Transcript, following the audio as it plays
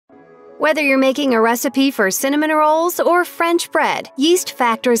Whether you're making a recipe for cinnamon rolls or French bread, yeast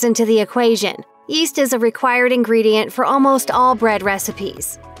factors into the equation. Yeast is a required ingredient for almost all bread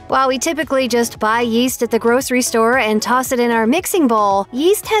recipes. While we typically just buy yeast at the grocery store and toss it in our mixing bowl,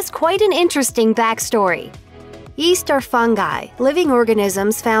 yeast has quite an interesting backstory. Yeast are fungi, living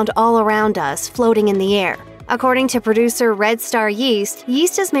organisms found all around us, floating in the air. According to producer Red Star Yeast,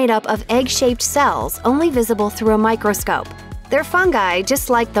 yeast is made up of egg-shaped cells only visible through a microscope. They're fungi just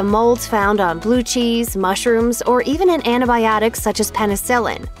like the molds found on blue cheese, mushrooms, or even in antibiotics such as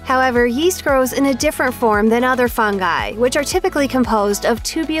penicillin. However, yeast grows in a different form than other fungi, which are typically composed of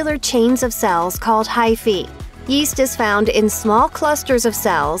tubular chains of cells called hyphae. Yeast is found in small clusters of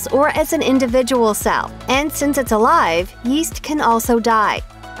cells or as an individual cell, and since it's alive, yeast can also die.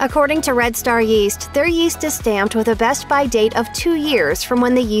 According to Red Star Yeast, their yeast is stamped with a best-by date of 2 years from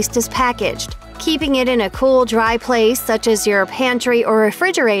when the yeast is packaged. Keeping it in a cool, dry place such as your pantry or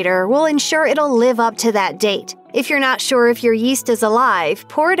refrigerator will ensure it'll live up to that date. If you're not sure if your yeast is alive,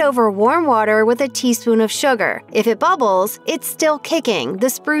 pour it over warm water with a teaspoon of sugar. If it bubbles, it's still kicking, the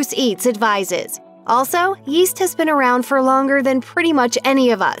Spruce Eats advises. Also, yeast has been around for longer than pretty much any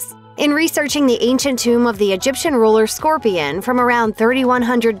of us. In researching the ancient tomb of the Egyptian ruler Scorpion from around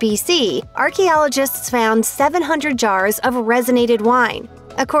 3100 BC, archaeologists found 700 jars of resinated wine.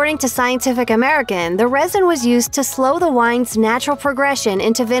 According to Scientific American, the resin was used to slow the wine's natural progression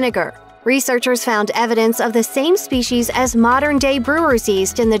into vinegar. Researchers found evidence of the same species as modern-day brewer's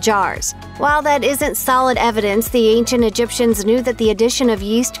yeast in the jars. While that isn't solid evidence the ancient Egyptians knew that the addition of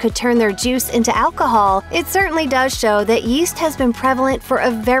yeast could turn their juice into alcohol, it certainly does show that yeast has been prevalent for a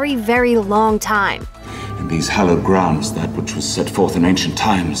very, very long time. In these hallowed grounds, that which was set forth in ancient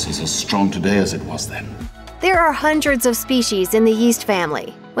times is as strong today as it was then. There are hundreds of species in the yeast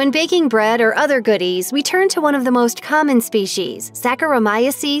family. When baking bread or other goodies, we turn to one of the most common species,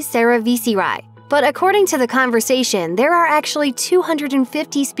 Saccharomyces cerevisiae. But according to The Conversation, there are actually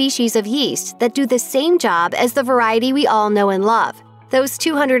 250 species of yeast that do the same job as the variety we all know and love. Those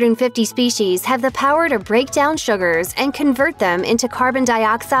 250 species have the power to break down sugars and convert them into carbon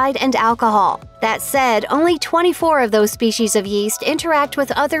dioxide and alcohol. That said, only 24 of those species of yeast interact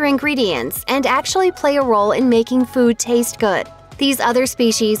with other ingredients and actually play a role in making food taste good. These other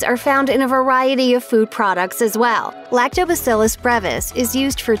species are found in a variety of food products as well. Lactobacillus brevis is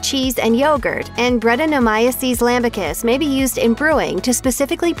used for cheese and yogurt, and Brettanomyces lambicus may be used in brewing to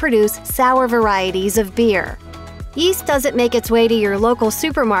specifically produce sour varieties of beer. Yeast doesn't make its way to your local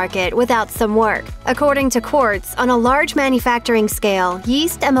supermarket without some work. According to Quartz, on a large manufacturing scale,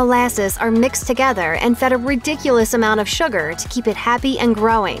 yeast and molasses are mixed together and fed a ridiculous amount of sugar to keep it happy and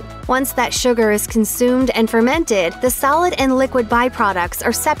growing. Once that sugar is consumed and fermented, the solid and liquid byproducts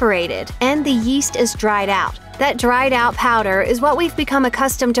are separated, and the yeast is dried out. That dried-out powder is what we've become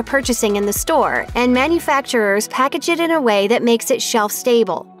accustomed to purchasing in the store, and manufacturers package it in a way that makes it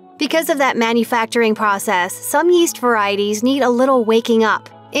shelf-stable. Because of that manufacturing process, some yeast varieties need a little waking up.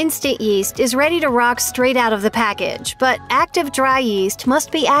 Instant yeast is ready to rock straight out of the package, but active dry yeast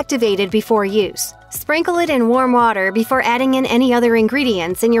must be activated before use. Sprinkle it in warm water before adding in any other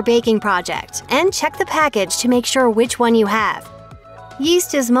ingredients in your baking project, and check the package to make sure which one you have.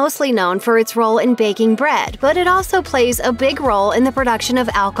 Yeast is mostly known for its role in baking bread, but it also plays a big role in the production of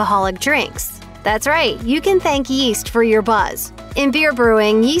alcoholic drinks. That's right, you can thank yeast for your buzz. In beer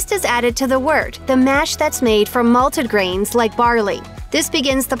brewing, yeast is added to the wort, the mash that's made from malted grains like barley. This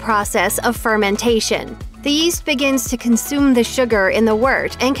begins the process of fermentation. The yeast begins to consume the sugar in the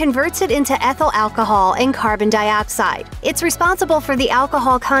wort and converts it into ethyl alcohol and carbon dioxide. It's responsible for the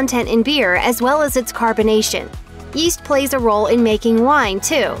alcohol content in beer as well as its carbonation. Yeast plays a role in making wine,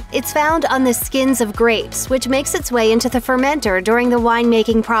 too. It's found on the skins of grapes, which makes its way into the fermenter during the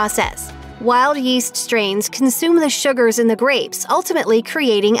winemaking process. Wild yeast strains consume the sugars in the grapes, ultimately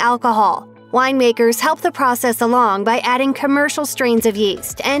creating alcohol. Winemakers help the process along by adding commercial strains of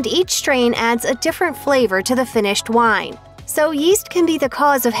yeast, and each strain adds a different flavor to the finished wine. So yeast can be the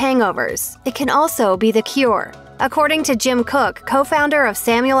cause of hangovers. It can also be the cure. According to Jim Cook, co-founder of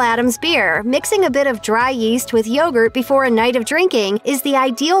Samuel Adams Beer, mixing a bit of dry yeast with yogurt before a night of drinking is the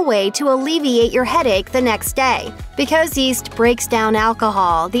ideal way to alleviate your headache the next day. Because yeast breaks down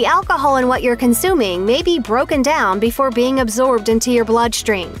alcohol, the alcohol in what you're consuming may be broken down before being absorbed into your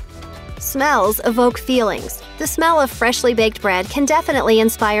bloodstream. Smells evoke feelings. The smell of freshly baked bread can definitely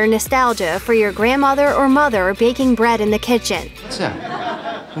inspire nostalgia for your grandmother or mother baking bread in the kitchen. What's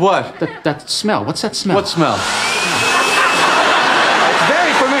that? What? That smell. What's that smell? What smell? It's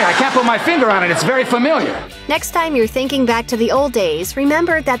very familiar. I can't put my finger on it. It's very familiar. Next time you're thinking back to the old days,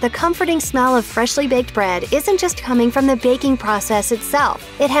 remember that the comforting smell of freshly baked bread isn't just coming from the baking process itself.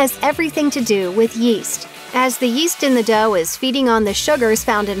 It has everything to do with yeast. As the yeast in the dough is feeding on the sugars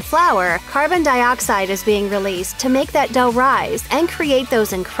found in flour, carbon dioxide is being released to make that dough rise and create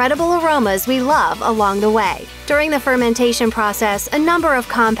those incredible aromas we love along the way. During the fermentation process, a number of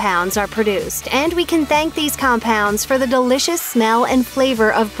compounds are produced, and we can thank these compounds for the delicious smell and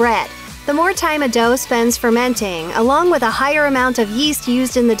flavor of bread. The more time a dough spends fermenting, along with a higher amount of yeast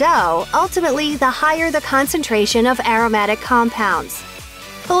used in the dough, ultimately the higher the concentration of aromatic compounds.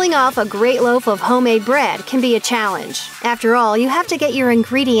 Pulling off a great loaf of homemade bread can be a challenge. After all, you have to get your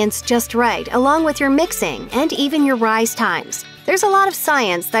ingredients just right, along with your mixing and even your rise times. There's a lot of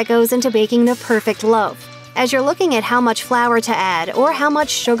science that goes into baking the perfect loaf. As you're looking at how much flour to add or how much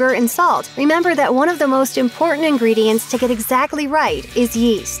sugar and salt, remember that one of the most important ingredients to get exactly right is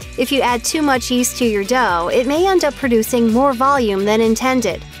yeast. If you add too much yeast to your dough, it may end up producing more volume than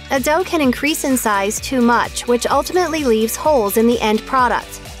intended. A dough can increase in size too much, which ultimately leaves holes in the end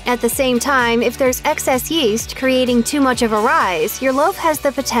product. At the same time, if there's excess yeast creating too much of a rise, your loaf has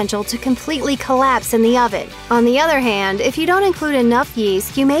the potential to completely collapse in the oven. On the other hand, if you don't include enough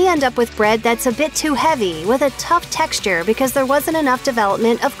yeast, you may end up with bread that's a bit too heavy with a tough texture because there wasn't enough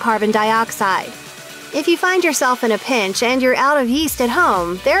development of carbon dioxide. If you find yourself in a pinch and you're out of yeast at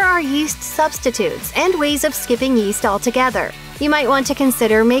home, there are yeast substitutes and ways of skipping yeast altogether. You might want to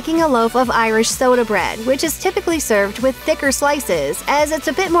consider making a loaf of Irish soda bread, which is typically served with thicker slices, as it's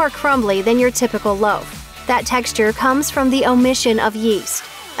a bit more crumbly than your typical loaf. That texture comes from the omission of yeast.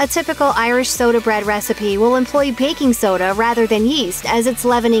 A typical Irish soda bread recipe will employ baking soda rather than yeast as its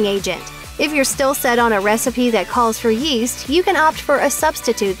leavening agent. If you're still set on a recipe that calls for yeast, you can opt for a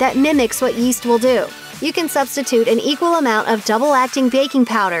substitute that mimics what yeast will do. You can substitute an equal amount of double-acting baking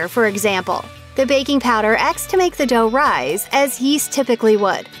powder, for example. The baking powder acts to make the dough rise, as yeast typically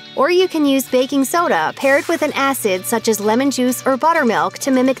would. Or you can use baking soda paired with an acid such as lemon juice or buttermilk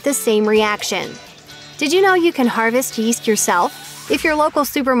to mimic the same reaction. Did you know you can harvest yeast yourself? If your local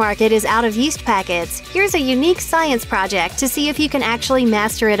supermarket is out of yeast packets, here's a unique science project to see if you can actually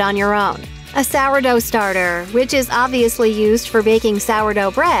master it on your own. A sourdough starter, which is obviously used for baking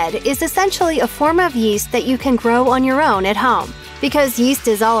sourdough bread, is essentially a form of yeast that you can grow on your own at home. Because yeast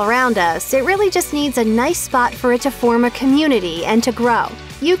is all around us, it really just needs a nice spot for it to form a community and to grow.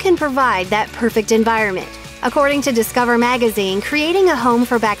 You can provide that perfect environment. According to Discover magazine, creating a home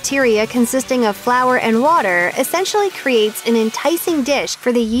for bacteria consisting of flour and water essentially creates an enticing dish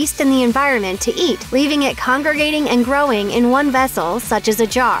for the yeast in the environment to eat, leaving it congregating and growing in one vessel, such as a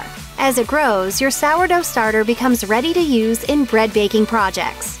jar. As it grows, your sourdough starter becomes ready to use in bread baking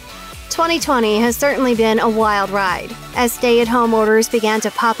projects. 2020 has certainly been a wild ride. As stay-at-home orders began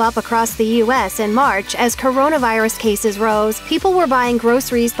to pop up across the U.S. in March as coronavirus cases rose, people were buying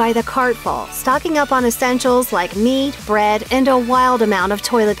groceries by the cartful, stocking up on essentials like meat, bread, and a wild amount of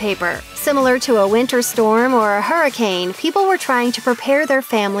toilet paper. Similar to a winter storm or a hurricane, people were trying to prepare their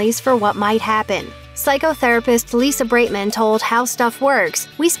families for what might happen. Psychotherapist Lisa Braitman told How Stuff Works,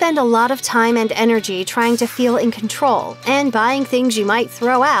 "We spend a lot of time and energy trying to feel in control, and buying things you might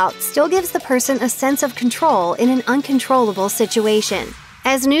throw out still gives the person a sense of control in an uncontrollable situation."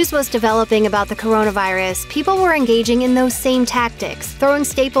 As news was developing about the coronavirus, people were engaging in those same tactics, throwing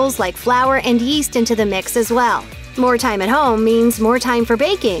staples like flour and yeast into the mix as well. More time at home means more time for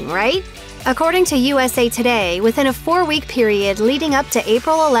baking, right? According to USA Today, within a 4-week period leading up to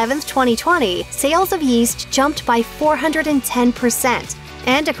April 11, 2020, sales of yeast jumped by 410%.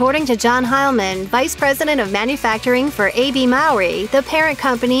 And according to John Heilman, Vice President of Manufacturing for AB Mauri, the parent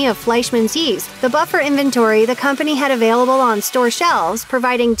company of Fleischmann's Yeast, the buffer inventory the company had available on store shelves,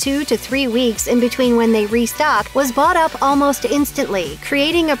 providing 2 to 3 weeks in between when they restock, was bought up almost instantly,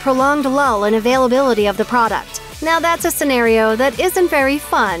 creating a prolonged lull in availability of the product. Now that's a scenario that isn't very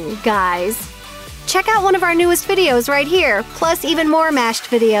fun, guys. Check out one of our newest videos right here, plus even more mashed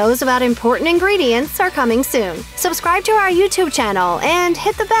videos about important ingredients are coming soon. Subscribe to our YouTube channel and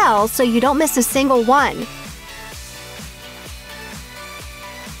hit the bell so you don't miss a single one.